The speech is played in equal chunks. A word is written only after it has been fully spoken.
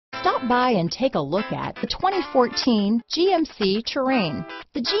Stop by and take a look at the 2014 GMC Terrain.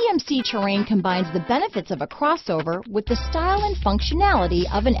 The GMC Terrain combines the benefits of a crossover with the style and functionality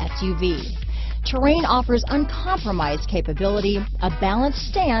of an SUV. Terrain offers uncompromised capability, a balanced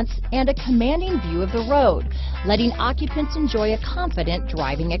stance, and a commanding view of the road, letting occupants enjoy a confident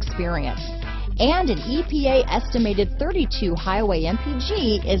driving experience. And an EPA estimated 32 highway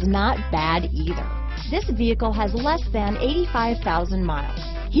MPG is not bad either. This vehicle has less than 85,000 miles.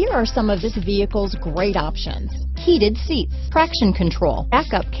 Here are some of this vehicle's great options: heated seats, traction control,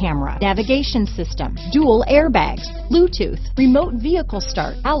 backup camera, navigation system, dual airbags, Bluetooth, remote vehicle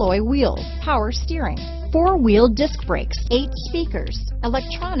start, alloy wheels, power steering, four-wheel disc brakes, 8 speakers,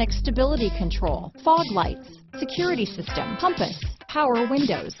 electronic stability control, fog lights, security system, compass, power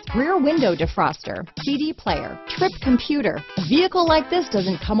windows, rear window defroster, CD player, trip computer. A vehicle like this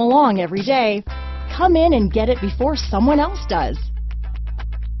doesn't come along every day. Come in and get it before someone else does.